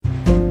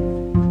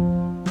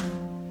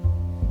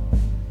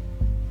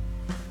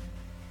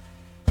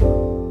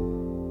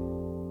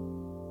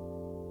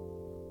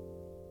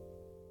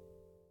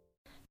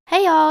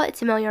Hey y'all,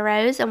 it's Amelia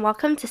Rose, and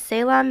welcome to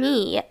C'est La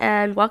Me,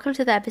 and welcome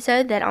to the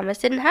episode that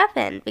almost didn't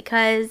happen,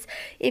 because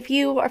if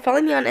you are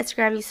following me on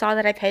Instagram, you saw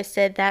that I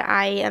posted that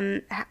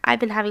I've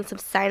been having some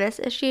sinus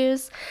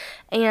issues,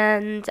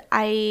 and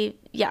I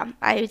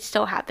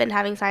still have been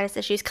having sinus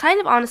issues,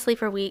 kind of honestly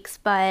for weeks,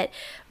 but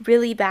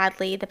really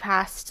badly the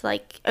past,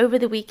 over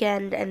the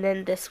weekend, and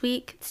then this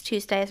week. It's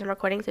Tuesday, so I'm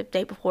recording the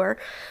day before,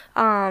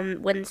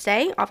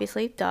 Wednesday,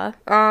 obviously, duh.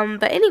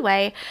 But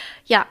anyway,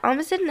 yeah,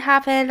 almost didn't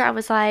happen. I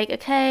was like,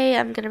 okay,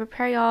 I'm gonna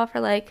prepare y'all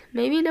for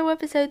maybe no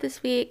episode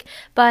this week,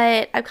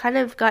 but I've kind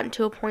of gotten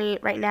to a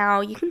point right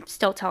now. You can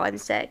still tell I'm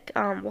sick.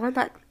 I'm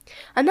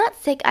not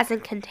sick as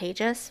in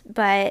contagious,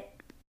 but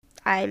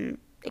I'm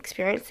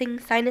experiencing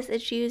sinus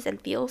issues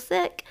and feel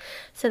sick,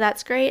 so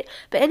that's great.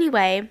 But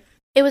anyway,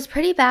 it was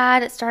pretty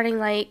bad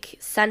starting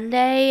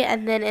Sunday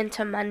and then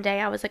into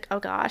Monday. I was like, oh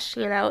gosh,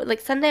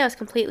 Sunday I was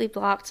completely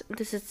blocked.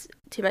 This is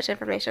too much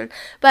information,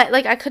 but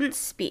I couldn't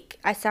speak.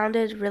 I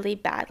sounded really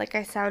bad.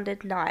 I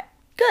sounded not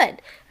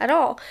good at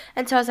all.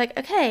 And so I was like,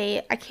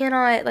 okay, I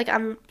cannot,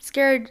 I'm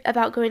scared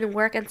about going to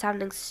work and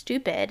sounding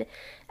stupid,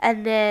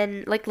 and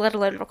then let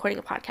alone recording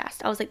a podcast.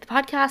 I was like, the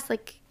podcast,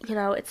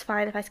 it's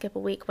fine if I skip a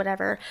week,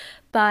 whatever,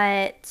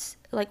 but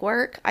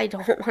work, I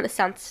don't want to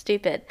sound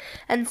stupid.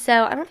 And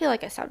so I don't feel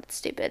like I sounded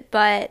stupid,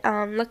 but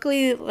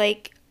luckily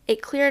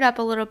it cleared up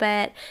a little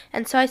bit,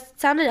 and so I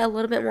sounded a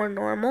little bit more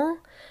normal,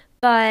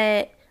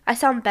 but I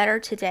sound better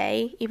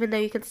today, even though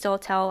you can still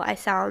tell I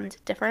sound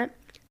different.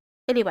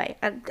 Anyway,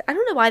 I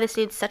don't know why this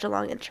needs such a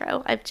long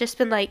intro. I've just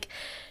been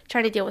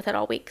trying to deal with it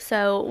all week.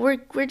 So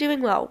we're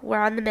doing well. We're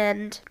on the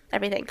mend,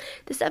 everything.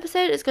 This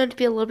episode is going to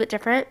be a little bit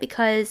different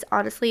because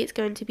honestly, it's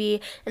going to be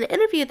an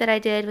interview that I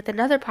did with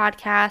another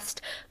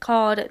podcast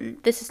called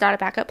This Is Not a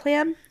Backup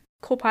Plan.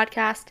 Cool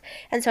podcast.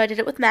 And so I did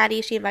it with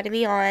Maddie. She invited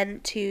me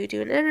on to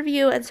do an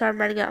interview, and so I'm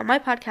running it on my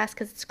podcast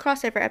because it's a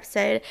crossover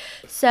episode.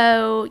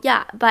 So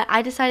yeah, but I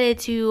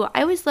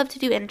always love to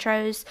do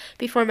intros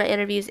before my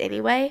interviews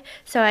anyway,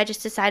 so I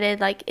just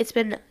decided it's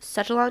been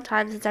such a long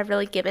time since I've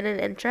really given an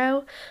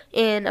intro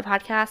in a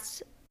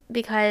podcast,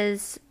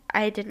 because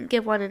I didn't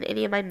give one in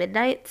any of my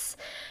Midnights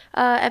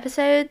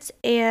episodes,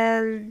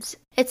 and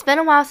it's been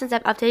a while since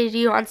I've updated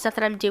you on stuff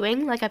that I'm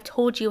doing. I've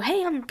told you,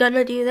 hey, I'm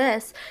gonna do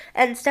this,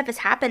 and stuff has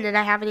happened, and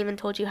I haven't even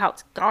told you how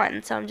it's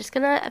gone. So I'm just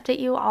gonna update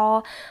you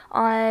all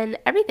on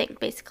everything,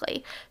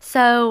 basically.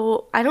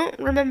 So I don't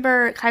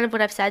remember kind of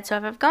what I've said. So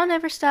if I've gone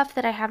over stuff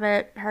that I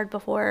haven't heard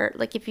before,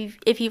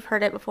 if you've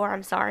heard it before,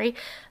 I'm sorry.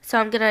 So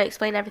I'm gonna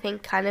explain everything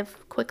kind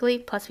of quickly.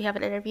 Plus we have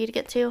an interview to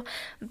get to.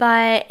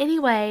 But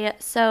anyway,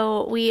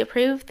 so we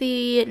approved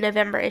the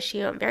November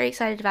issue. I'm very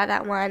excited about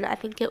that one. I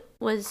think it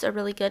was a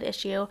really good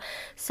issue.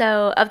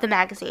 So, of the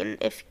magazine.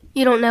 If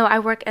you don't know, I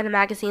work in a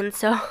magazine,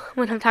 so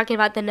when I'm talking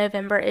about the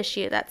November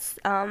issue, that's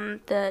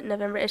the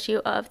November issue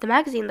of the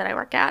magazine that I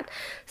work at.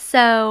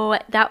 So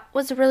that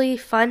was a really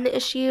fun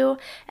issue.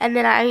 And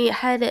then I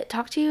had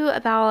talked to you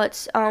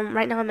about,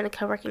 right now I'm in a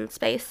co-working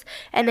space,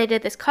 and they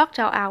did this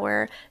cocktail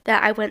hour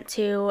that I went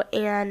to,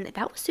 and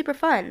that was super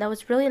fun. That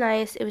was really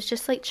nice. It was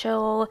just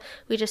chill.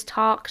 We just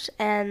talked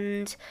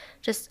and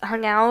just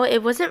hung out.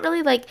 It wasn't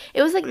really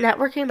it was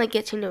networking,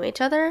 get to know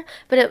each other,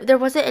 but there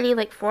wasn't any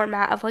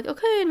format of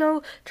okay,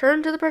 no,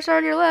 turn to the person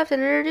on your left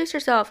and introduce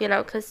yourself,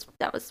 because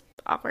that was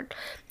awkward.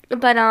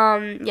 But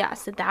yeah,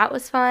 so that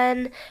was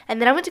fun. And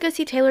then I went to go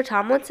see Taylor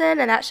Tomlinson,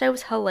 and that show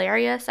was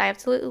hilarious. I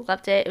absolutely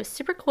loved it. It was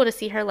super cool to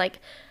see her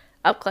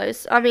up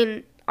close. I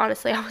mean,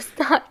 honestly, I was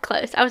not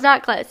close.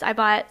 I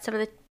bought some of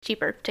the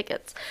cheaper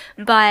tickets,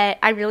 but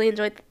I really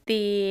enjoyed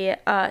the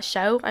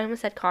show. I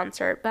almost said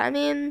concert, but I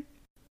mean,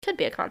 could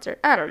be a concert.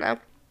 I don't know.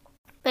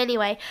 But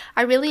anyway,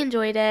 I really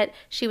enjoyed it.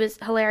 She was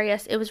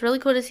hilarious. It was really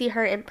cool to see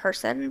her in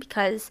person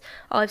because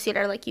all I've seen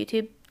are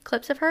YouTube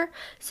clips of her.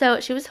 So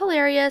she was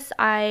hilarious.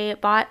 I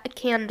bought a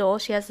candle.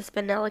 She has this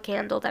vanilla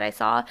candle that I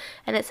saw,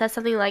 and it says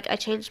something I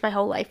changed my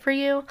whole life for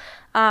you.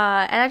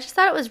 And I just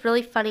thought it was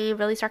really funny,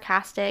 really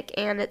sarcastic,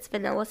 and it's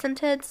vanilla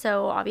scented,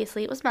 so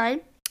obviously it was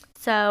mine.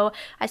 So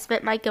I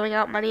spent my going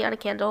out money on a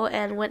candle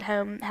and went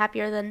home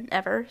happier than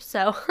ever.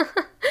 So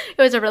it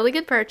was a really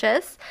good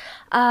purchase.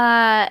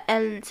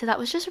 And so that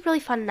was just a really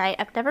fun night.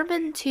 I've never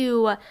been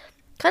to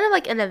kind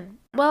of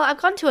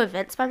I've gone to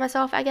events by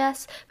myself, I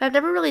guess, but I've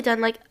never really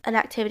done an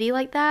activity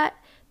like that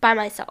by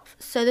myself.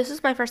 So this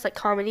is my first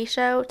comedy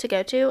show to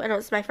go to, and it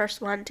was my first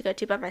one to go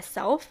to by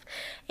myself.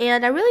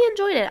 And I really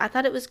enjoyed it. I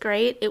thought it was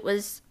great. It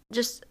was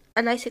just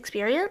a nice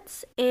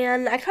experience.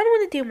 And I kind of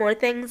want to do more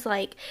things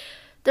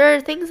there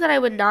are things that I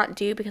would not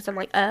do because I'm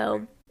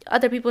oh,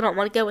 other people don't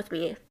want to go with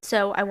me,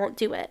 so I won't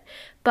do it.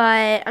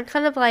 But I'm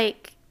kind of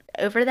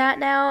over that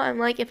now.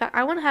 I'm if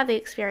I want to have the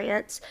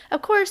experience,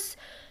 of course,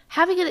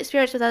 having an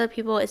experience with other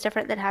people is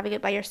different than having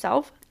it by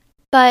yourself.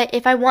 But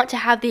if I want to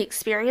have the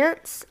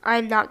experience,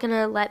 I'm not going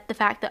to let the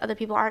fact that other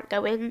people aren't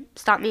going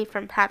stop me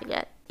from having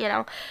it,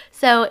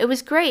 So it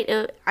was great.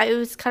 It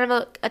was kind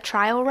of a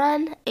trial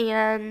run,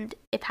 and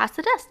it passed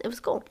the test. It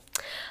was cool.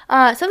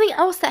 Something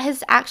else that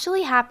has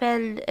actually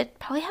happened, it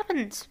probably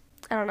happened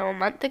I don't know, a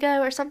month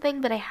ago or something,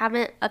 but I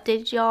haven't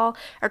updated y'all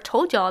or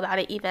told y'all about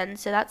it even,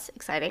 so that's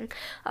exciting.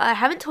 I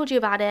haven't told you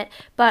about it,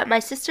 but my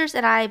sisters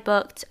and I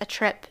booked a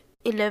trip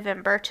in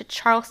November to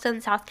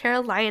Charleston, South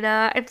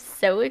Carolina. I'm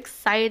so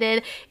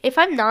excited. If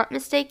I'm not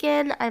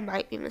mistaken, I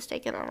might be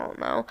mistaken, I don't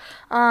know.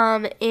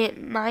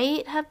 It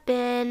might have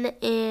been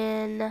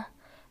in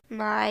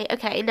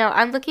okay, no,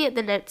 I'm looking at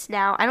the notes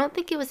now. I don't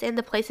think it was in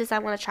the places I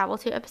want to travel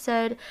to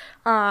episode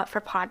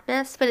for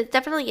Podmas, but it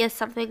definitely is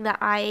something that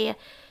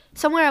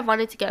somewhere I've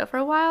wanted to go for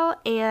a while,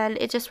 and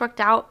it just worked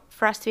out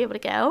for us to be able to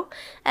go.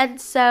 And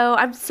so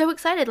I'm so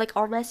excited. Like,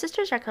 all my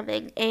sisters are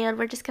coming, and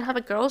we're just gonna have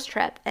a girls'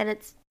 trip, and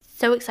it's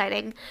so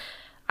exciting.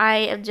 I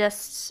am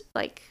just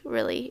like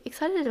really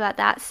excited about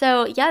that.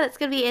 So, yeah, that's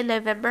going to be in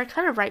November,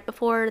 kind of right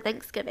before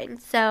Thanksgiving.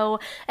 So,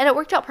 and it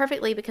worked out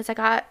perfectly because I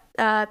got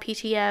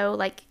PTO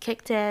like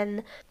kicked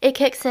in. It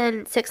kicks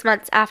in 6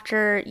 months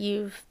after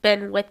you've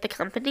been with the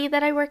company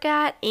that I work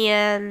at.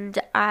 And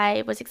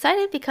I was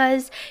excited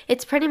because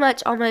it's pretty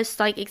much almost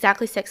like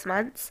exactly 6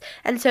 months.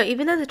 And so,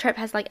 even though the trip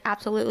has like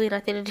absolutely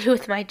nothing to do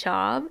with my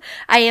job,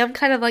 I am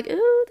kind of like,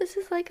 ooh, this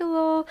is like a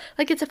little,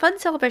 like, it's a fun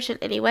celebration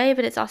anyway,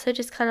 but it's also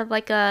just kind of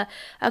like a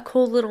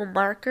cool little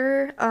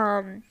marker.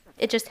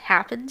 It just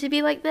happened to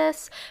be like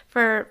this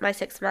for my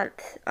 6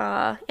 month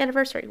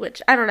anniversary,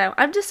 which I don't know.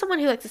 I'm just someone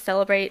who likes to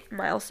celebrate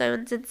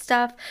milestones and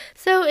stuff.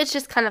 So it's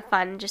just kind of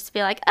fun just to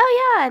be like,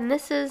 oh yeah, and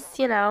this is,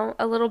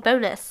 a little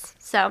bonus.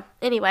 So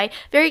anyway,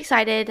 very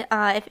excited.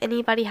 If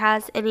anybody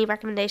has any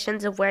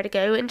recommendations of where to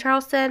go in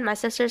Charleston, my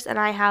sisters and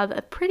I have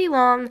a pretty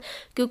long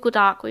Google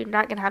Doc. We're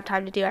not going to have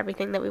time to do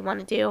everything that we want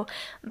to do.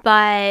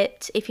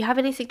 But if you have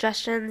any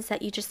suggestions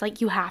that you just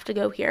like, you have to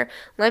go here,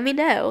 let me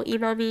know.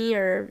 Email me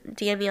or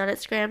DM me on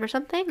Instagram or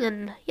something,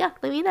 and yeah,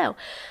 let me know.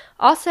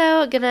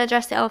 Also, gonna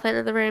address the elephant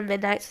in the room.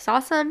 Midnights was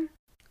awesome.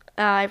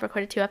 I've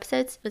recorded 2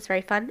 episodes. It was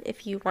very fun.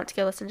 If you want to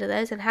go listen to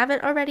those and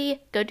haven't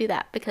already, go do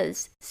that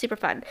because super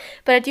fun.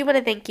 But I do want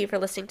to thank you for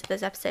listening to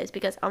those episodes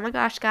because oh my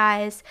gosh,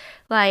 guys,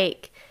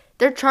 like,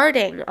 they're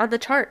charting on the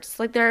charts.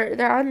 Like,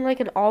 they're on like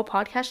an all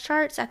podcast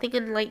charts. I think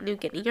in like New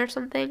Guinea or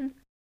something.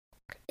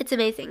 It's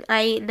amazing.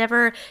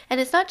 And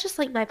it's not just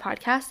like my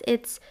podcast,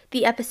 it's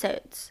the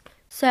episodes.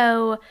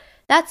 So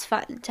that's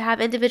fun to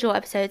have individual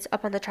episodes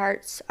up on the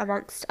charts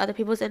amongst other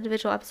people's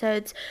individual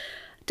episodes.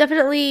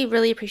 Definitely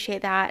really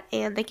appreciate that.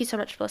 And thank you so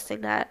much for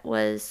listening. That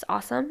was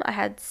awesome. I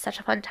had such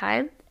a fun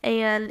time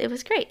and it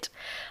was great.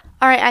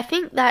 All right, I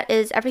think that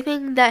is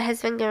everything that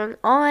has been going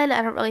on.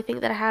 I don't really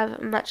think that I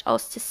have much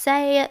else to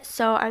say.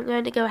 So I'm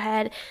going to go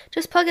ahead,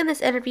 just plug in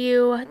this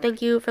interview.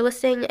 Thank you for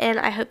listening, and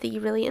I hope that you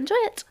really enjoy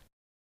it.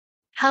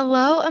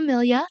 Hello,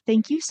 Amelia.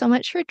 Thank you so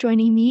much for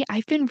joining me.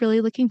 I've been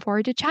really looking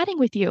forward to chatting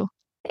with you.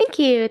 Thank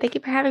you. Thank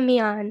you for having me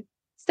on.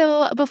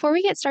 So, before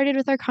we get started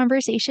with our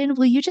conversation,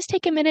 will you just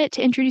take a minute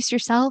to introduce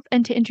yourself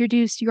and to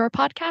introduce your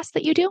podcast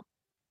that you do?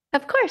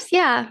 Of course,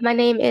 yeah. My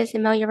name is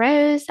Amelia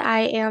Rose.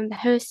 I am the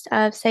host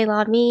of Say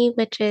La Me,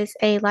 which is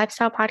a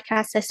lifestyle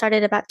podcast I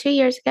started about 2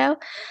 years ago.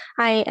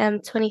 I am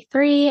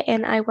 23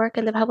 and I work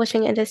in the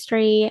publishing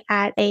industry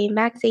at a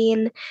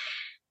magazine,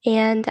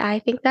 and I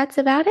think that's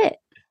about it.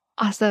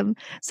 Awesome.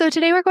 So,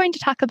 today we're going to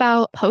talk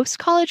about post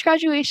college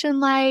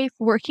graduation life,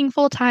 working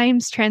full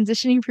times,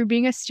 transitioning from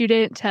being a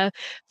student to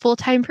full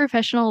time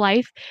professional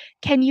life.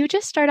 Can you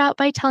just start out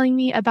by telling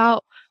me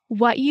about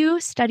what you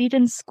studied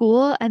in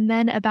school and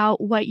then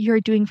about what you're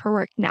doing for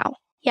work now?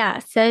 Yeah,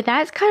 so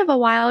that's kind of a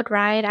wild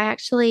ride. I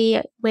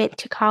actually went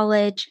to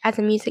college as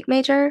a music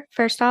major,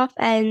 first off,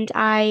 and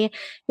I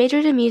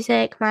majored in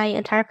music my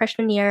entire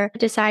freshman year.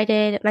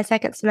 Decided my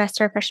second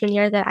semester, freshman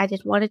year, that I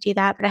didn't want to do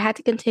that, but I had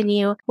to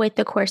continue with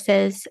the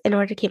courses in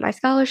order to keep my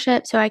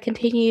scholarship. So I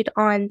continued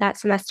on that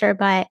semester,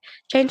 but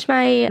changed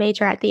my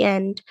major at the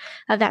end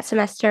of that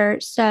semester.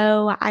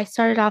 So I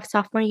started off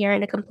sophomore year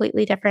in a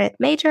completely different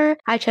major.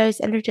 I chose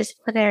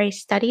interdisciplinary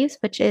studies,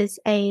 which is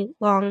a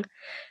long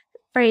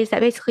phrase that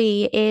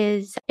basically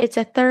is it's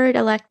a third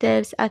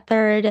electives, a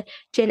third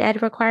gen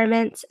ed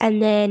requirements,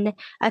 and then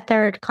a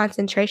third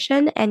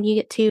concentration. And you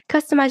get to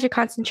customize your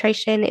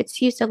concentration.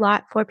 It's used a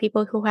lot for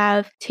people who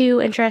have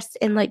two interests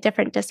in like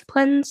different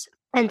disciplines.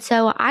 And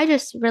so I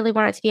just really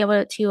wanted to be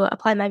able to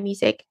apply my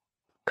music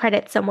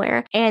credit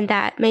somewhere. And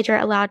that major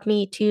allowed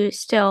me to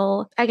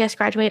still, I guess,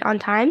 graduate on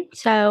time.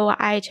 So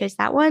I chose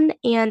that one.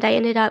 And I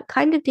ended up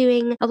kind of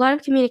doing a lot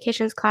of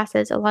communications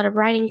classes, a lot of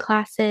writing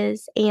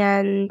classes,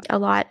 and a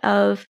lot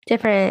of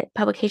different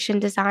publication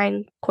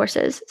design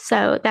courses.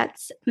 So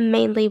that's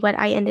mainly what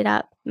I ended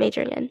up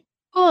majoring in.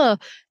 Cool.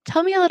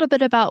 Tell me a little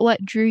bit about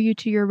what drew you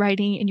to your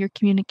writing and your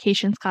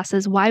communications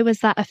classes. Why was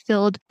that a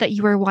field that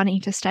you were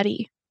wanting to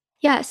study?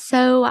 Yeah,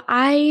 so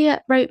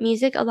I wrote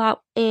music a lot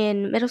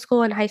in middle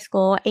school and high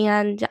school,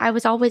 and I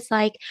was always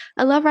like,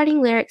 I love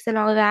writing lyrics and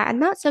all of that. I'm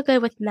not so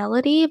good with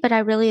melody, but I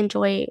really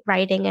enjoy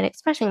writing and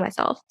expressing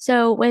myself.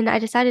 So when I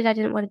decided I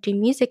didn't want to do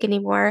music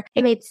anymore,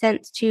 it made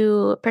sense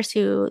to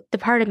pursue the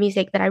part of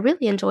music that I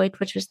really enjoyed,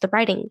 which was the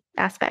writing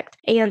aspect.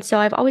 And so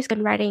I've always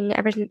been writing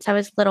ever since I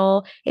was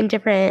little in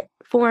different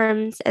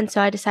forms. And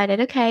so I decided,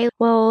 okay,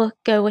 we'll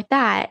go with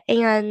that.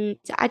 And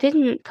I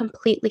didn't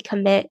completely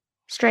commit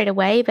straight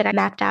away, but I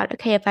mapped out,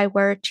 okay, if I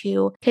were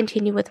to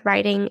continue with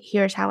writing,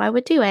 here's how I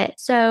would do it.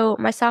 So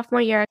my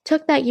sophomore year, I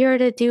took that year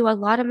to do a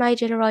lot of my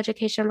general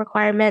education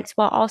requirements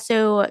while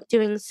also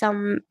doing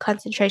some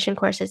concentration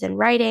courses in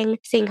writing,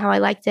 seeing how I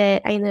liked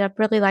it. I ended up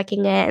really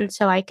liking it. And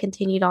so I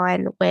continued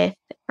on with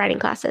writing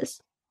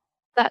classes.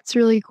 That's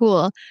really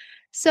cool.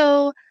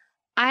 So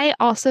I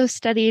also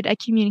studied a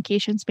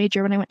communications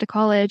major when I went to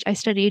college. I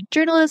studied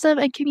journalism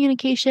and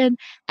communication,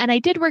 and I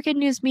did work in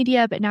news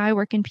media, but now I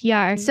work in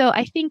PR. So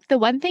I think the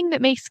one thing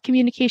that makes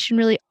communication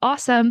really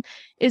awesome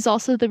is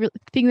also the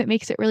thing that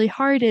makes it really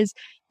hard is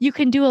you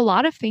can do a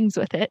lot of things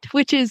with it,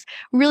 which is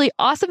really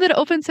awesome that it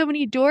opens so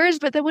many doors.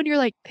 But then when you're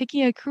like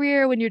picking a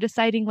career, when you're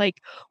deciding like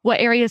what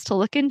areas to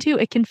look into,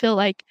 it can feel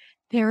like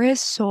there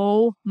is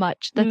so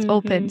much that's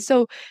open. Hmm.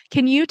 So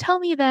can you tell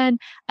me then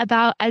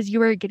about as you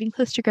were getting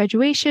close to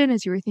graduation,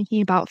 as you were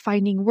thinking about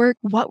finding work,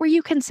 what were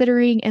you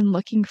considering and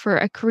looking for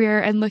a career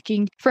and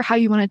looking for how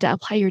you wanted to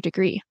apply your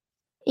degree?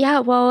 Yeah,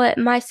 well,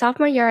 my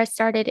sophomore year, I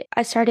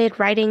started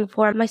writing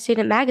for my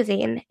student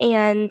magazine,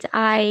 and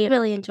I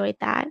really enjoyed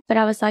that. But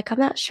I was like, I'm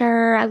not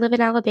sure. I live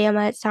in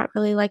Alabama. It's not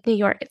really like New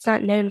York. It's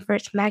not known for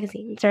its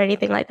magazines or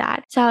anything like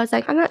that. So I was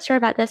like, I'm not sure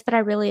about this, but I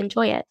really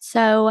enjoy it.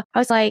 So I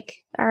was like,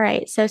 all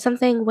right, so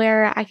something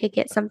where I could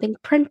get something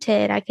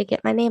printed, I could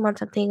get my name on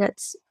something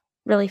that's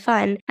really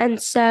fun. And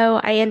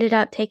so I ended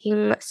up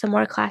taking some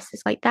more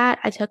classes like that.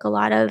 I took a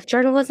lot of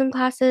journalism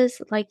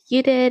classes like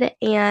you did.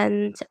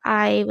 And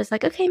I was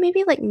like, okay,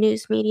 maybe like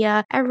news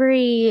media.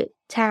 Every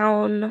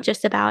town,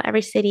 just about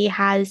every city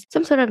has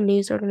some sort of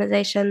news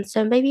organization.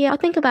 So maybe I'll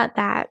think about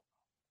that.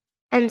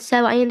 And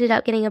so I ended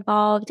up getting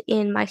involved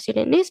in my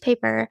student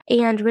newspaper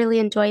and really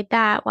enjoyed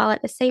that. While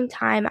at the same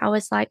time, I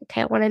was like,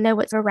 okay, I want to know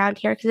what's around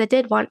here because I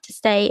did want to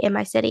stay in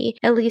my city,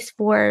 at least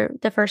for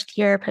the first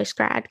year post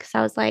grad. Because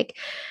I was like,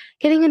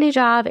 getting a new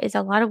job is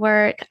a lot of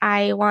work.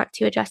 I want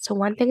to adjust to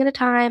one thing at a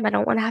time. I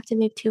don't want to have to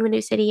move to a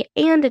new city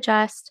and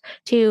adjust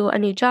to a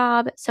new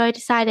job. So I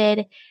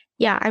decided,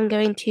 yeah, I'm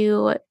going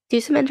to do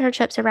some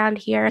internships around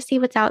here, see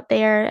what's out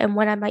there and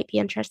what I might be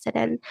interested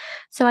in.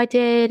 So I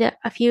did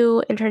a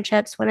few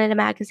internships, one at a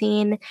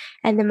magazine,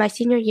 and then my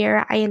senior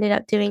year, I ended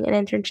up doing an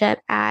internship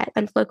at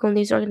a local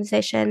news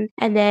organization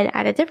and then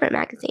at a different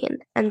magazine.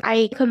 And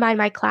I combined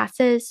my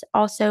classes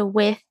also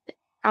with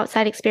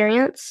outside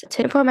experience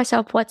to inform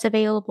myself what's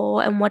available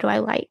and what do I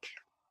like.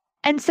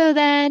 And so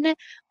then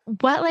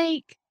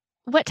what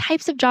what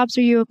types of jobs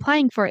are you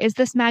applying for? Is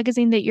this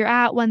magazine that you're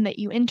at one that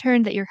you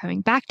interned that you're coming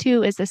back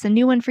to? Is this a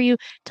new one for you?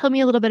 Tell me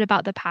a little bit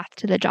about the path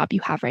to the job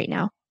you have right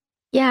now.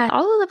 Yeah,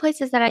 all of the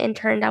places that I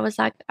interned, I was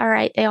like, all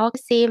right, they all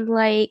seem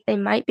like they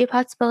might be a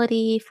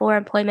possibility for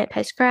employment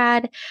post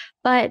grad.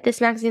 But this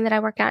magazine that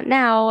I work at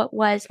now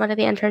was one of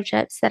the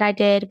internships that I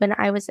did when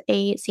I was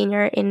a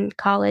senior in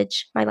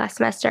college my last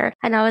semester.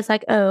 And I was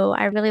like, oh,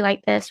 I really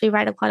like this. We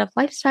write a lot of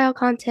lifestyle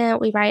content.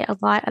 We write a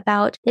lot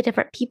about the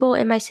different people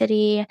in my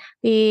city.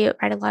 We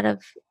write a lot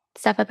of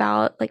stuff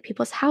about like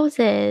people's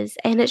houses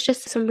and it's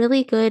just some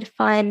really good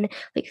fun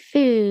like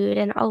food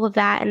and all of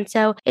that. And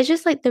so it's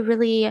just like the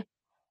really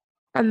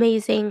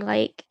amazing,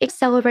 like, it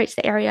celebrates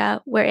the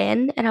area we're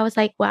in, and I was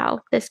like,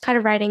 "Wow, this kind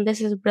of writing, this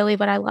is really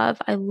what I love.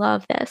 I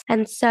love this."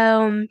 And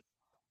so,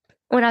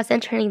 when I was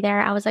interning there,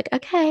 I was like,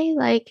 "Okay,"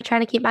 like, trying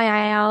to keep my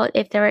eye out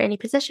if there were any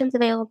positions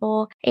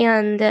available,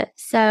 and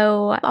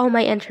so all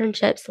my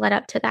internships led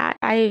up to that.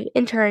 I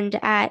interned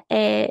at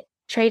a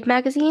trade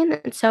magazine,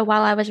 and so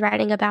while I was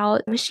writing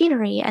about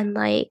machinery and,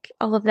 like,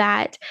 all of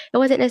that, it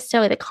wasn't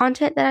necessarily the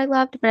content that I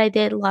loved, but I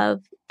did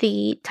love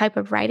the type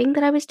of writing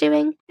that I was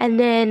doing. And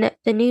then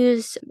the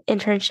news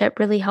internship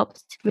really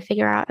helped me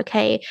figure out,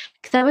 okay,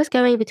 because I was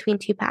going between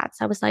two paths.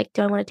 I was like,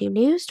 do I want to do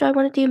news? Do I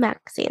want to do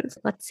magazines?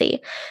 Let's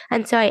see.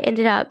 And so I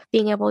ended up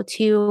being able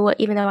to,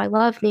 even though I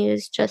love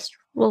news, just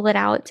roll it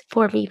out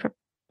for me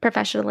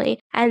professionally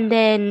and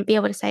then be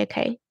able to say,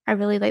 okay, I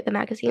really like the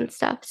magazine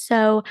stuff.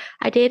 So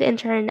I did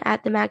intern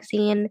at the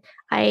magazine.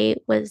 I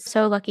was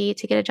so lucky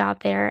to get a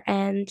job there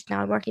and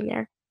now I'm working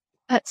there.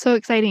 That's so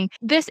exciting.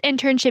 This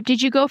internship,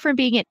 did you go from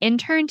being an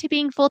intern to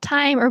being full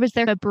time, or was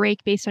there a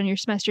break based on your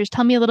semesters?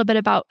 Tell me a little bit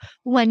about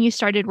when you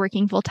started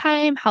working full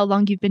time, how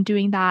long you've been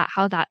doing that,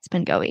 how that's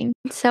been going.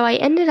 So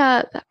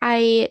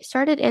I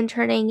started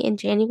interning in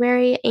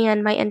January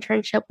and my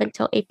internship went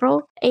till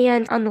April.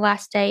 And on the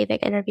last day, they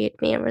interviewed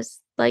me and was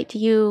like, are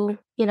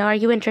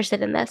you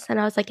interested in this? And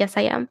I was like, yes,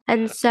 I am.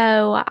 And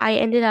so I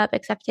ended up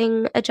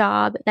accepting a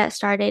job that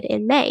started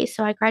in May.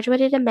 So I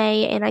graduated in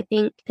May and I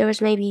think there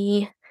was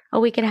maybe a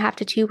week and a half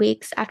to 2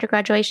 weeks after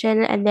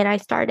graduation, and then I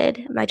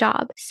started my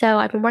job. So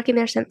I've been working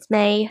there since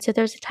May. So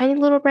there's a tiny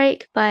little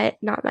break, but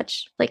not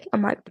much, like a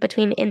month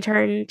between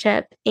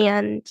internship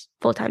and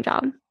full-time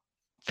job.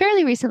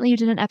 Fairly recently, you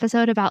did an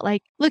episode about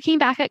like looking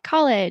back at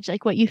college,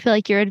 like what you feel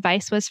like your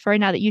advice was for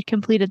now that you'd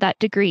completed that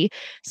degree.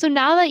 So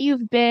now that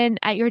you've been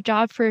at your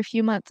job for a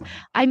few months,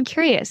 I'm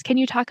curious, can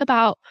you talk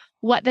about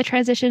what the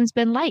transition's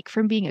been like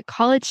from being a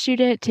college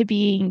student to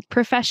being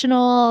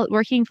professional,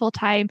 working full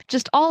time,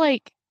 just all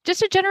like,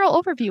 just a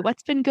general overview.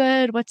 What's been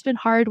good? What's been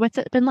hard? What's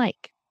it been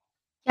like?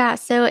 Yeah,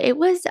 so it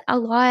was a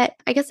lot,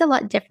 I guess a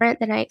lot different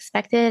than I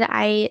expected.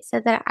 I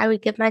said that I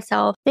would give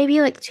myself maybe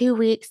like 2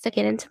 weeks to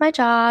get into my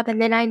job, and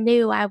then I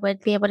knew I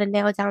would be able to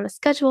nail down a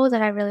schedule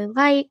that I really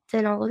liked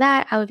and all of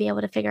that. I would be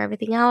able to figure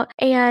everything out.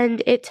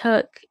 And it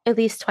took at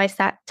least twice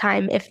that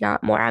time, if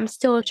not more. I'm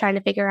still trying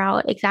to figure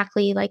out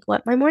exactly like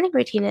what my morning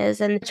routine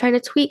is and trying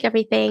to tweak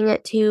everything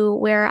to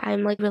where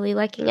I'm like really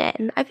liking it.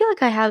 And I feel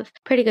like I have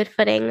pretty good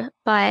footing,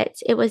 but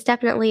it was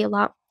definitely a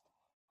lot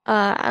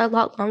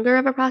longer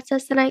of a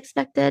process than I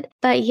expected.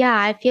 But yeah,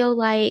 I feel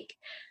like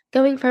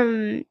going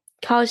from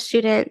college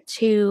student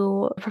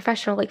to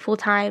professional, like full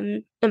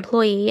time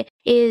employee,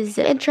 is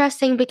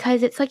interesting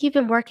because it's like you've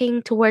been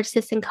working towards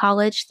this in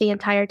college the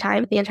entire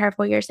time, the entire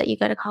 4 years that you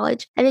go to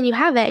college. And then you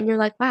have it and you're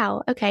like,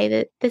 wow,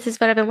 okay, this is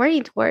what I've been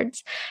working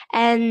towards.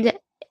 And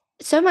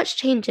so much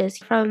changes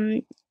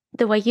from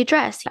the way you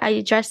dress. I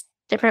dress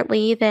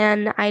differently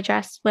than I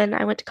dressed when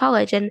I went to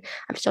college, and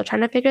I'm still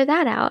trying to figure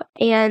that out.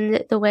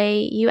 And the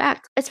way you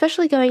act,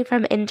 especially going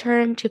from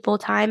intern to full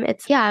time,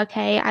 it's yeah,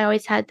 okay. I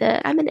always had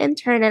I'm an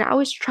intern and I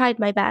always tried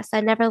my best.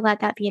 I never let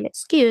that be an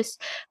excuse,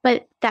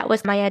 but that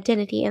was my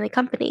identity in the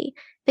company.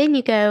 Then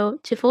you go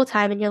to full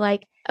time and you're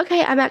like,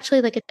 okay, I'm actually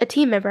like a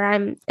team member,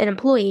 I'm an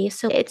employee.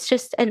 So it's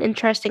just an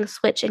interesting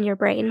switch in your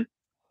brain.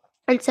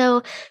 And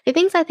so the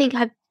things I think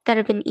have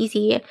been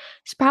easy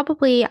is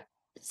probably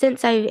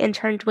since I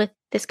interned with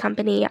this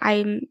company,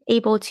 I'm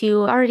able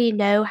to already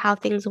know how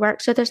things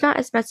work. So there's not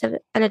as much of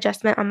an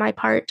adjustment on my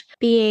part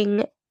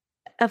being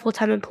a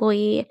full-time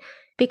employee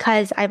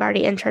because I've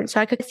already interned. So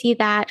I could see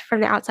that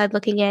from the outside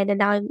looking in, and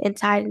now I'm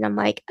inside and I'm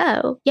like,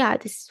 oh, yeah,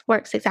 this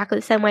works exactly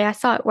the same way I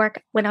saw it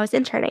work when I was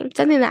interning.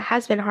 Something that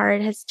has been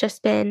hard has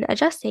just been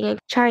adjusting and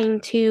trying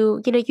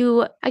to,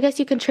 I guess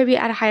you contribute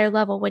at a higher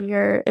level when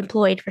you're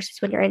employed versus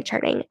when you're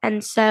interning.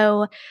 And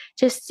so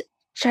just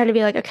trying to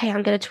be like, okay,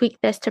 I'm going to tweak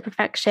this to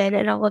perfection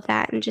and all of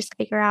that and just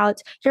figure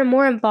out you're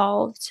more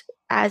involved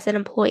as an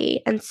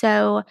employee. And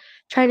so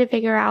trying to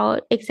figure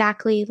out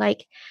exactly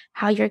like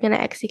how you're going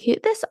to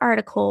execute this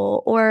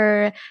article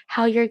or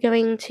how you're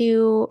going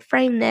to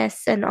frame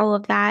this and all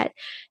of that,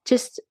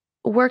 just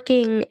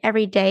working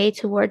every day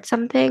towards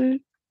something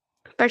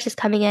versus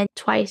coming in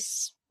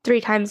twice,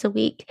 3 times a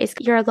week is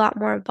you're a lot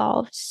more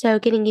involved. So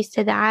getting used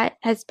to that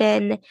has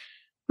been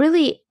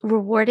really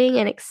rewarding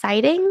and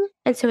exciting.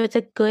 And so it's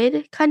a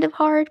good kind of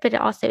hard, but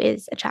it also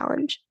is a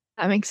challenge.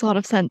 That makes a lot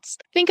of sense.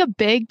 I think a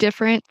big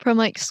difference from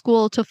like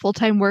school to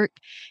full-time work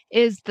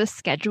is the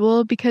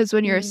schedule because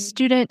when you're a Mm.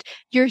 student,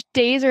 your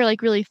days are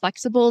like really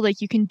flexible. Like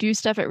you can do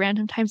stuff at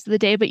random times of the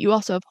day, but you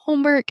also have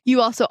homework.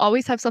 You also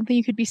always have something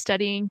you could be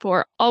studying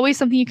for, always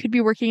something you could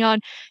be working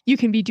on. You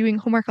can be doing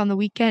homework on the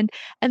weekend.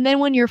 And then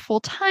when you're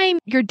full-time,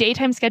 your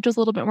daytime schedule is a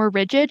little bit more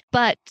rigid,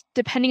 but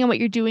depending on what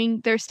you're doing,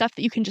 there's stuff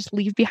that you can just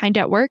leave behind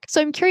at work. So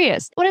I'm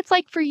curious what it's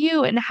like for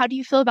you and how do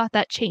you feel about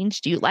that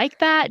change? Do you like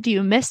that? Do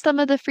you miss some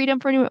of the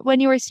freedom for when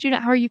you were a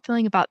student? How are you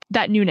feeling about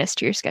that newness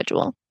to your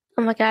schedule?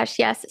 Oh my gosh,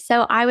 yes.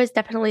 So I was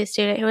definitely a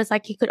student who was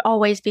like, you could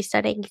always be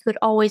studying, you could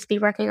always be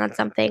working on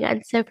something.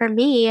 And so for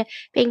me,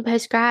 being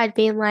post grad,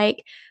 being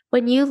like,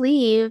 when you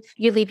leave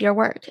your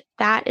work.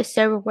 That is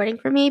so rewarding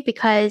for me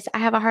because I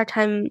have a hard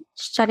time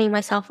shutting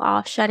myself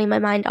off, shutting my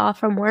mind off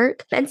from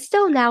work. And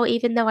still now,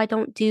 even though I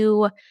don't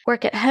do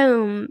work at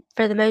home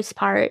for the most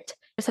part,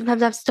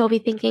 sometimes I'll still be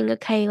thinking,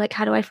 okay, like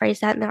how do I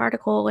phrase that in the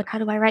article and how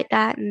do I write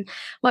that and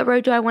what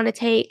road do I want to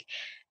take?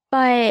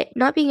 But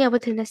not being able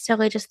to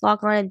necessarily just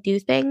log on and do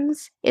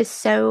things is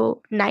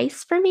so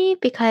nice for me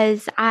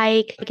because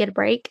I can get a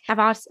break.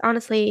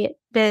 Honestly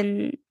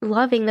been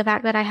loving the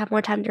fact that I have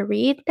more time to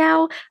read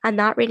now. I'm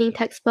not reading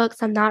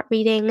textbooks, I'm not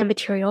reading the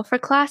material for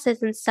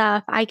classes and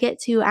stuff. I get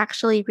to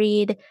actually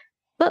read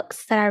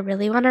books that I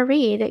really want to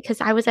read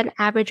because I was an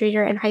average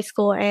reader in high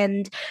school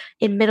and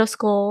in middle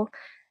school.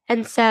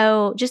 And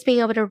so just being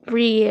able to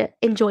re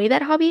enjoy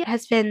that hobby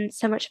has been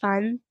so much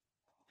fun.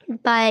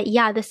 But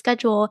yeah, the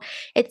schedule,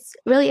 it's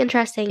really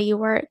interesting. You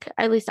work,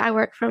 at least I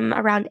work from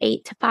around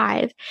 8 to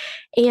 5,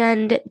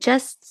 and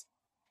just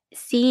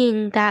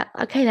seeing that,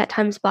 okay, that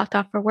time's blocked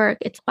off for work,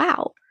 it's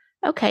wow.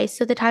 Okay,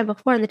 so the time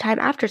before and the time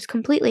after is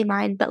completely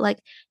mine, but like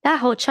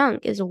that whole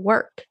chunk is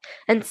work.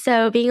 And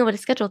so being able to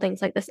schedule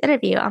things like this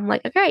interview, I'm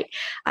like, okay,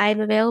 I'm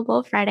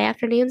available Friday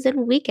afternoons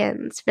and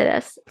weekends for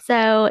this.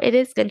 So it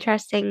is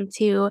interesting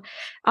to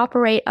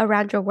operate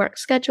around your work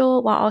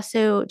schedule while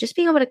also just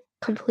being able to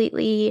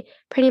completely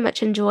pretty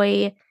much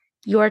enjoy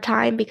your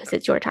time because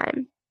it's your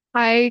time.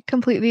 I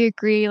completely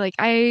agree. Like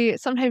I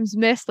sometimes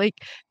miss like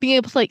being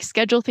able to like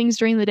schedule things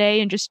during the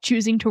day and just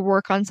choosing to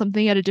work on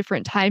something at a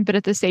different time. But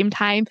at the same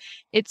time,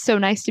 it's so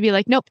nice to be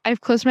like, nope, I've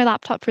closed my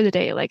laptop for the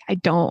day. Like I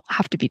don't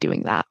have to be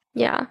doing that.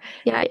 Yeah.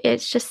 Yeah.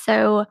 It's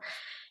so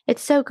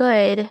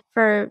good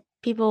for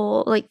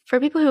people, like for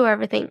people who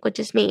overthink, which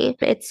is me.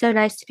 It's so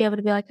nice to be able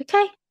to be like,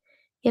 okay,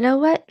 you know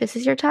what? This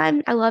is your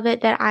time. I love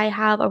it that I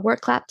have a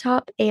work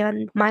laptop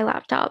and my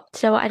laptop.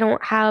 So I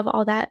don't have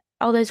all that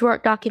all those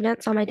work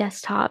documents on my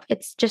desktop.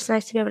 It's just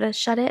nice to be able to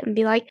shut it and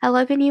be like, I'll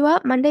open you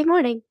up Monday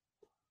morning.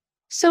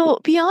 So,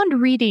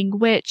 beyond reading,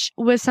 which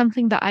was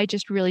something that I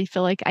just really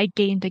feel like I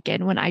gained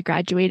again when I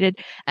graduated,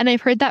 and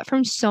I've heard that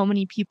from so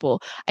many people.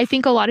 I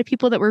think a lot of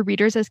people that were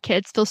readers as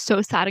kids feel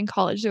so sad in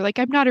college. They're like,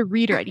 I'm not a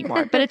reader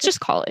anymore, but it's just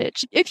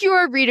college. If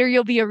you're a reader,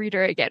 you'll be a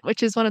reader again,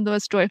 which is one of the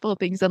most joyful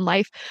things in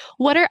life.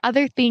 What are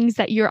other things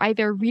that you're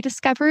either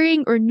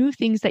rediscovering or new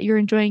things that you're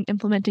enjoying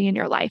implementing in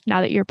your life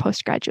now that you're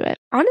postgraduate?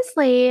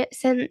 Honestly,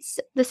 since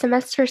the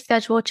semester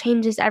schedule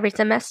changes every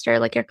semester,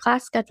 like your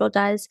class schedule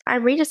does,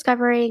 I'm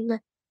rediscovering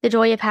the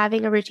joy of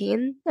having a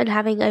routine and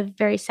having a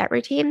very set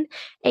routine.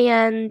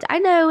 And I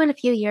know in a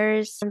few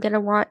years I'm going to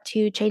want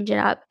to change it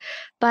up,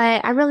 but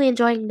I'm really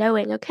enjoying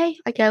knowing, okay,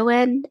 I go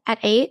in at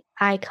 8,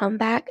 I come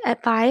back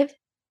at 5.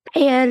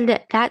 And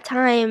that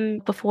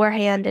time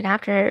beforehand and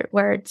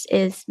afterwards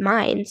is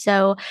mine.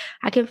 So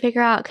I can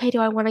figure out, okay, do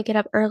I want to get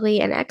up early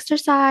and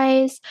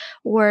exercise,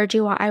 or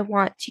do I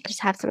want to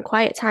just have some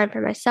quiet time for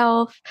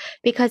myself?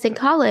 Because in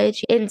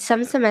college, in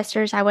some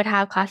semesters, I would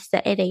have classes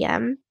at 8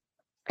 a.m.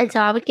 And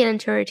so I would get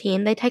into a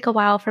routine. They take a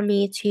while for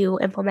me to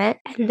implement.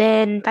 And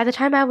then by the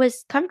time I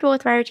was comfortable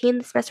with my routine,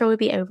 the semester would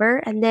be over.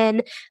 And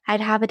then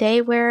I'd have a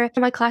day where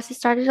my classes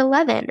started at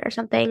 11 or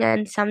something.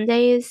 And some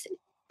days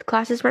the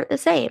classes weren't the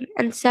same.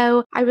 And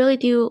so I really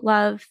do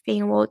love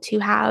being able to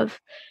have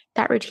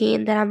that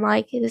routine that I'm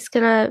like, it is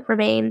gonna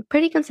remain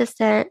pretty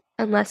consistent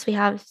unless we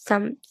have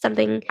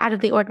something out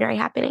of the ordinary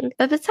happening.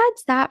 But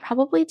besides that,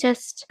 probably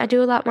just I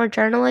do a lot more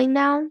journaling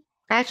now.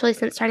 Actually,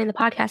 since starting the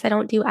podcast, I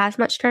don't do as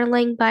much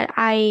journaling, but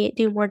I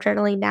do more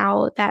journaling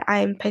now that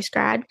I'm post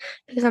grad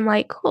because I'm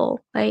like, cool,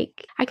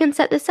 like I can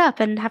set this up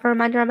and have a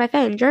reminder on my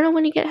phone. Journal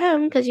when you get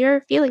home because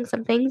you're feeling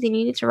some things and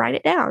you need to write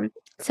it down.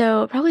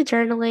 So, probably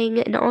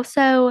journaling. And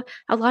also,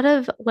 a lot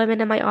of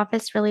women in my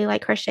office really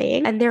like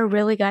crocheting and they're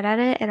really good at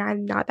it. And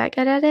I'm not that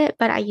good at it,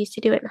 but I used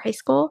to do it in high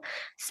school.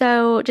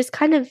 So, just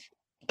kind of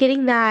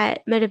getting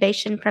that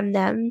motivation from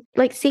them,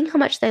 like seeing how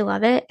much they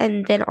love it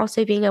and then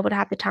also being able to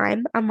have the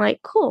time, I'm like,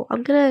 cool,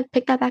 I'm gonna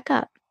pick that back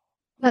up.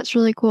 That's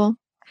really cool.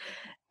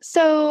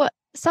 So,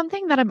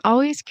 something that I'm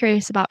always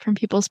curious about from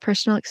people's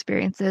personal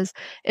experiences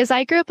is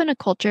I grew up in a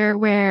culture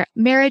where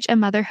marriage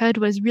and motherhood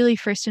was really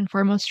first and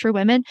foremost for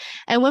women,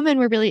 and women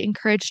were really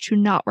encouraged to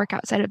not work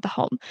outside of the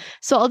home.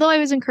 So, although I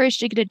was encouraged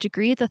to get a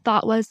degree, the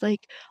thought was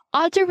like,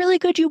 odds are really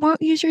good you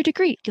won't use your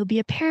degree. You'll be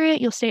a parent,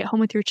 you'll stay at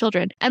home with your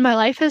children. And my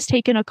life has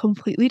taken a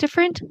completely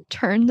different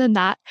turn than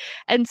that.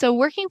 And so,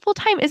 working full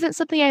time isn't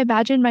something I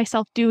imagined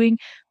myself doing,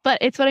 but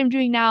it's what I'm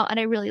doing now and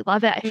I really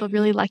love it. I feel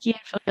really lucky. I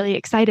feel really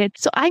excited.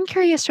 So I'm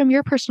curious from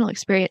your personal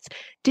experience,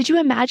 did you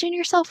imagine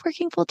yourself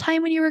working full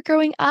time when you were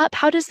growing up?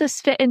 How does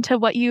this fit into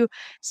what you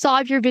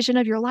saw of your vision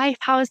of your life?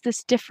 How is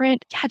this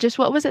different? Yeah, just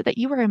what was it that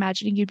you were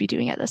imagining you'd be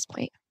doing at this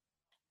point?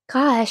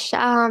 Gosh,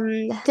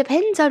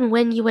 depends on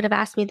when you would have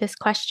asked me this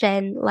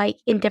question, like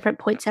in different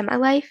points in my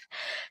life.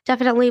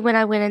 Definitely when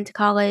I went into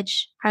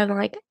college, I'm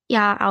like,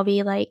 yeah, I'll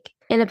be like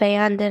in a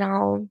band and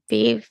I'll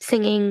be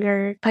singing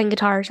or playing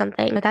guitar or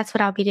something. But that's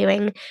what I'll be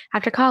doing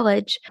after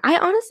college. I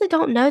honestly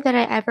don't know that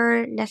I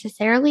ever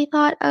necessarily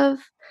thought of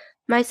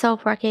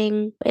myself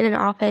working in an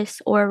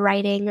office or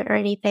writing or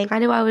anything. I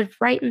knew I would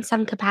write in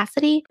some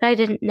capacity, but I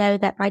didn't know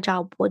that my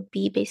job would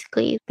be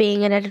basically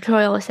being an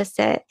editorial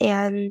assistant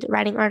and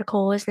writing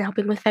articles and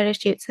helping with photo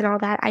shoots and all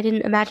that. I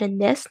didn't imagine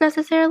this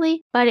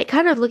necessarily, but it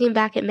kind of looking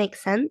back, it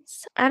makes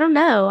sense. I don't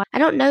know. I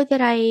don't know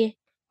that I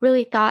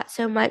really thought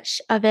so much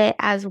of it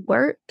as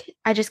work.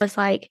 I just was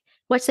like,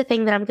 what's the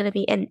thing that I'm going to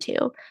be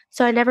into?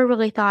 So I never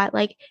really thought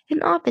like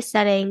an office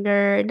setting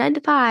or 9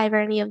 to 5 or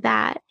any of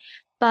that.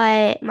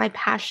 But my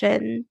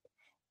passion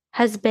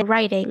has been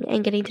writing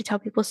and getting to tell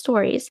people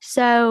stories.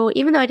 So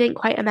even though I didn't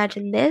quite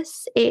imagine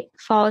this, it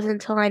falls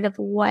into line of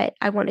what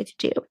I wanted to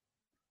do.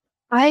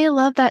 I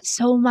love that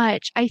so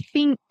much. I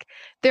think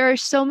there are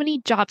so many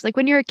jobs. Like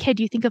when you're a kid,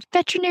 you think of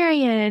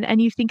veterinarian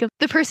and you think of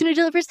the person who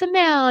delivers the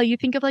mail, you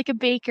think of like a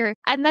baker.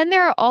 And then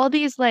there are all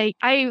these like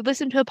I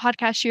listened to a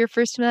podcast, you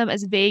refers to them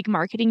as vague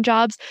marketing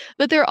jobs,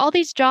 but there are all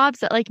these jobs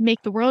that like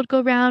make the world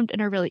go round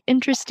and are really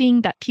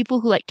interesting that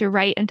people who like to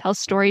write and tell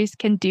stories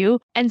can do.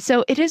 And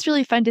so it is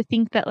really fun to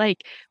think that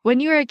like when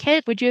you were a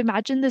kid, would you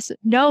imagine this?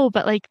 No,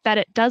 but like that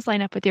it does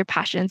line up with your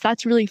passions.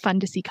 That's really fun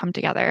to see come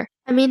together.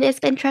 I mean, it's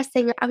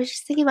interesting. I was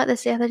just thinking about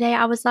this the other day.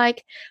 I was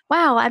like,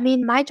 wow, I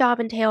mean, my job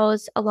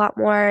entails a lot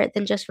more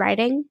than just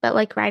writing, but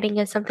like writing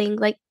is something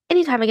like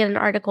anytime I get an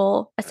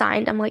article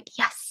assigned, I'm like,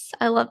 yes,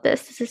 I love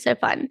this. This is so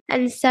fun.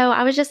 And so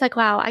I was just like,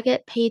 wow, I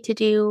get paid to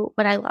do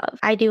what I love.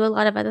 I do a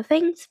lot of other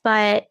things,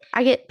 but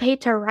I get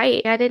paid to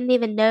write. I didn't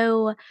even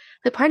know,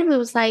 like, part of me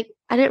was like,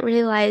 I didn't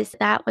realize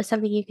that was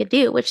something you could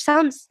do, which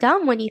sounds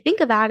dumb when you think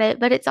about it,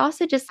 but it's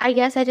also just, I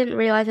guess I didn't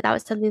realize that that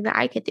was something that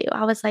I could do.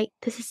 I was like,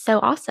 this is so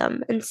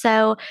awesome. And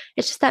so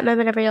it's just that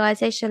moment of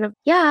realization of,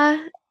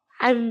 yeah,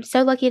 I'm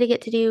so lucky to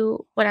get to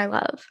do what I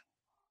love.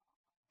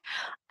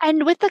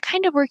 And with the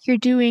kind of work you're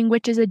doing,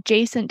 which is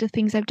adjacent to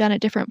things I've done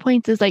at different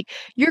points, is like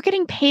you're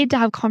getting paid to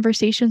have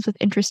conversations with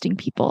interesting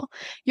people.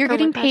 You're Oh my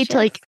getting paid gosh, to yes.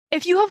 like,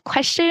 if you have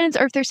questions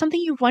or if there's something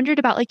you've wondered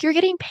about, like you're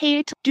getting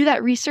paid to do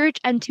that research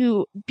and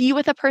to be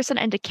with a person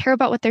and to care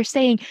about what they're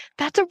saying.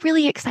 That's a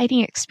really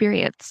exciting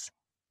experience.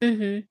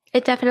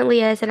 It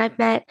definitely is, and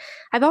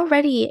I've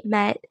already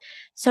met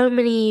so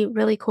many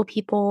really cool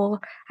people.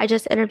 I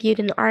just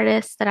interviewed an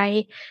artist that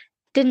I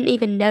didn't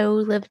even know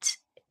lived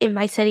in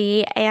my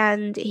city,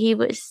 and he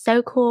was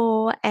so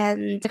cool,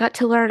 and I got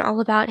to learn all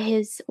about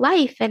his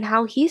life and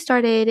how he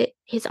started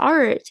his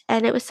art,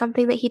 and it was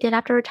something that he did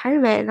after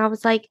retirement, and I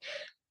was like,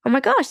 "Oh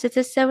my gosh, this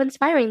is so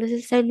inspiring. This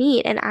is so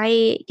neat." And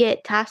I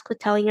get tasked with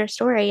telling your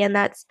story, and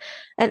that's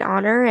an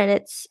honor, and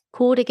it's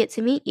cool to get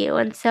to meet you.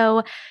 And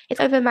so it's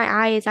opened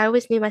my eyes. I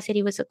always knew my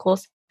city was a cool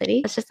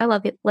city. It's just I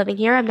love it, living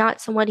here. I'm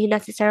not someone who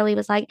necessarily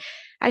was like,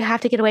 I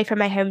have to get away from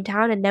my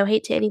hometown, and no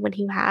hate to anyone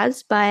who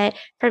has. But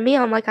for me,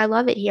 I'm like, I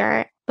love it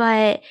here.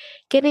 But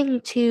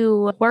getting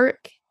to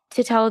work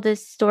to tell the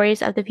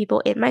stories of the people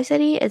in my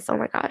city is, oh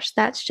my gosh,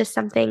 that's just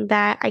something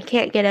that I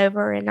can't get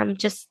over. And I'm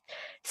just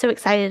so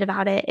excited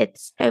about it.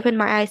 It's opened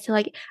my eyes to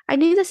like, I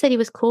knew the city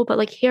was cool, but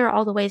like, here are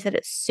all the ways that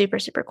it's super,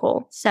 super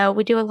cool. So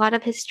we do a lot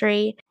of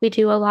history. We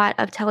do a lot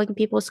of telling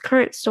people's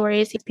current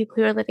stories, these people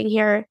who are living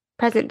here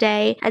present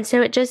day. And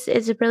so it just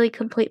is a really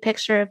complete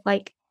picture of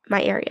like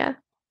my area.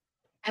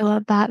 I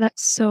love that.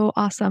 That's so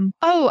awesome.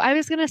 Oh, I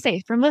was going to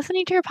say, from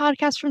listening to your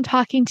podcast, from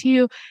talking to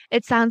you,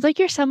 it sounds like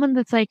you're someone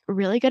that's like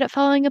really good at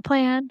following a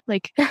plan,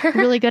 like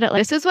really good at like,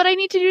 this is what I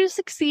need to do to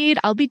succeed.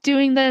 I'll be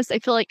doing this. I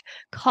feel like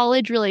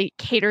college really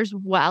caters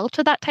well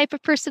to that type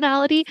of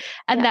personality.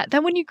 And Yeah. that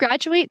then when you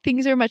graduate,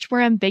 things are much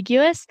more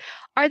ambiguous.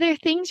 Are there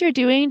things you're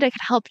doing to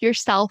help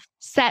yourself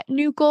set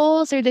new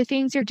goals? Are there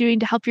things you're doing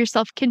to help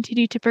yourself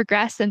continue to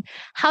progress? And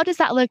how does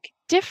that look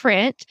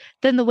different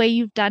than the way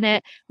you've done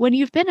it when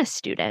you've been a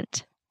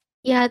student?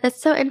 Yeah,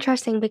 that's so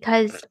interesting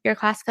because your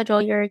class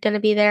schedule, you're going to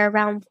be there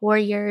around 4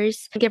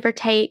 years, give or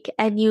take,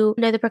 and you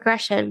know the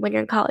progression when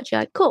you're in college.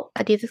 You're like, cool,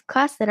 I do this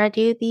class, then I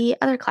do the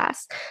other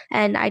class,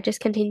 and I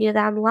just continue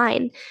down the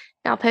line.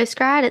 Now, post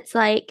grad, it's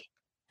like,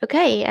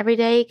 okay, every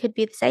day could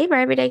be the same or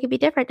every day could be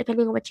different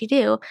depending on what you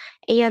do,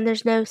 and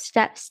there's no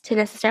steps to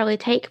necessarily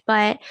take.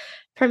 But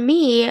for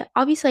me,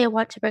 obviously, I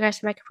want to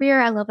progress in my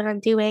career. I love what I'm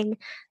doing,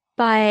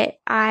 but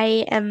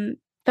I am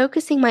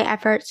focusing my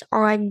efforts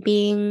on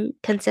being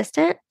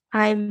consistent.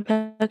 I'm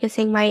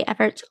focusing my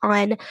efforts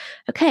on,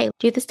 okay,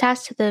 do this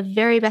task to the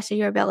very best of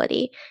your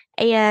ability.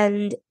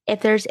 And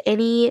if there's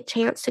any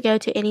chance to go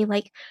to any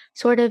like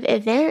sort of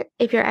event,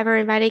 if you're ever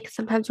invited, 'cause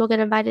sometimes we'll get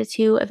invited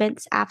to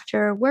events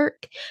after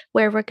work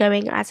where we're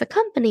going as a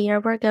company or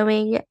we're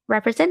going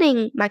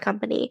representing my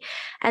company.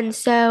 And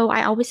so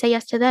I always say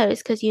yes to those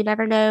because you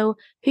never know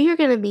who you're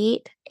going to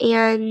meet.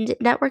 And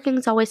networking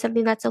is always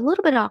something that's a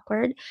little bit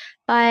awkward,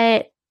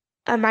 but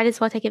I might as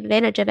well take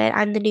advantage of it.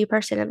 I'm the new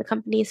person in the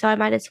company, so I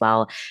might as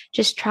well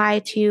just try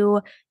to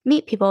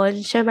meet people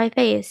and show my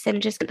face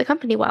and just get the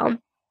company well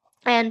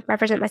and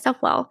represent myself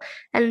well.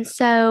 And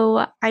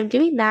so I'm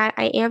doing that.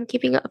 I am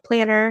keeping a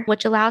planner,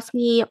 which allows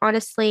me,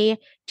 honestly,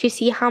 to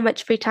see how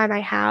much free time I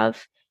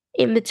have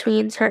in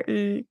between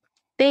certain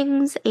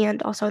things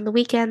and also on the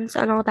weekends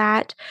and all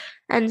that.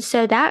 And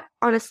so that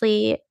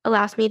honestly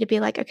allows me to be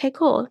like, okay,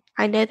 cool.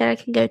 I know that I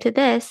can go to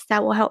this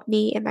that will help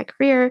me in my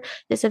career,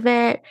 this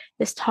event,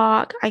 this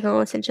talk. I can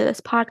listen to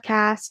this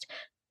podcast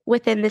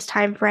within this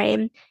time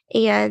frame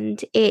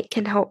and it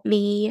can help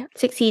me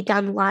succeed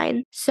down the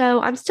line.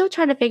 So I'm still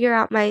trying to figure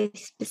out my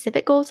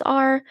specific goals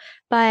are,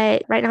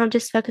 but right now I'm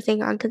just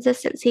focusing on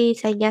consistency,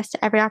 saying yes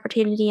to every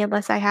opportunity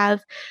unless I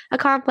have a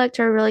conflict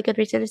or a really good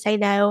reason to say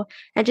no,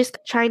 and just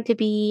trying to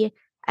be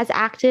as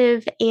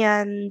active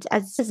and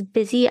as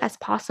busy as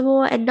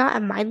possible and not a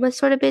mindless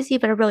sort of busy,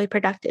 but a really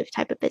productive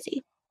type of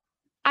busy.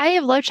 I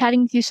have loved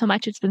chatting with you so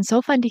much. It's been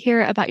so fun to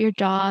hear about your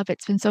job.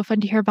 It's been so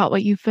fun to hear about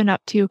what you've been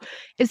up to.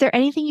 Is there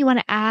anything you want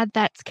to add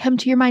that's come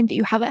to your mind that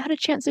you haven't had a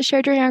chance to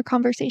share during our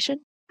conversation?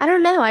 I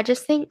don't know. I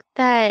just think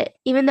that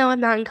even though I'm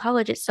not in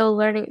college, it's still a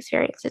learning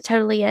experience. It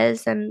totally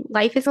is. And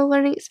life is a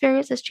learning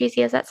experience, as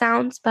cheesy as that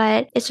sounds.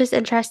 But it's just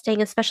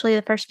interesting, especially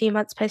the first few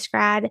months post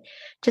grad,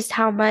 just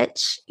how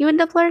much you end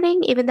up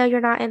learning, even though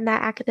you're not in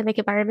that academic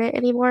environment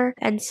anymore.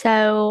 And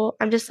so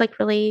I'm just like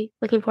really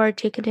looking forward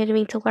to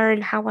continuing to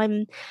learn how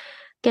I'm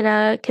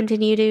gonna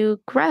continue to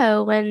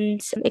grow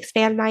and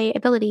expand my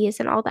abilities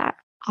and all that.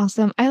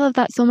 Awesome. I love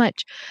that so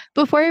much.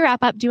 Before we wrap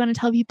up, do you want to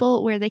tell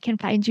people where they can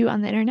find you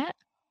on the internet?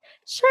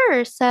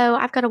 Sure. So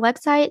I've got a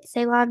website,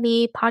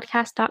 Selah.me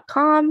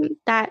podcast.com,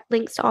 that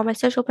links to all my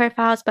social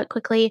profiles. But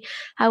quickly,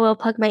 I will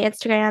plug my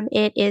Instagram.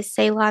 It is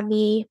Selah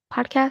Me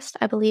Podcast.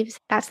 I believe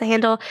that's the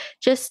handle.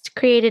 Just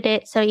created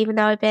it. So even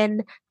though I've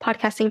been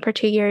podcasting for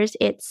 2 years,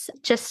 it's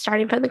just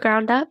starting from the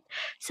ground up.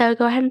 So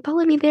go ahead and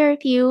follow me there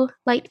if you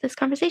liked this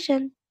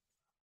conversation.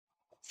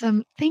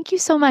 Thank you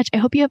so much. I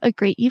hope you have a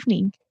great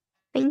evening.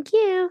 Thank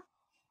you.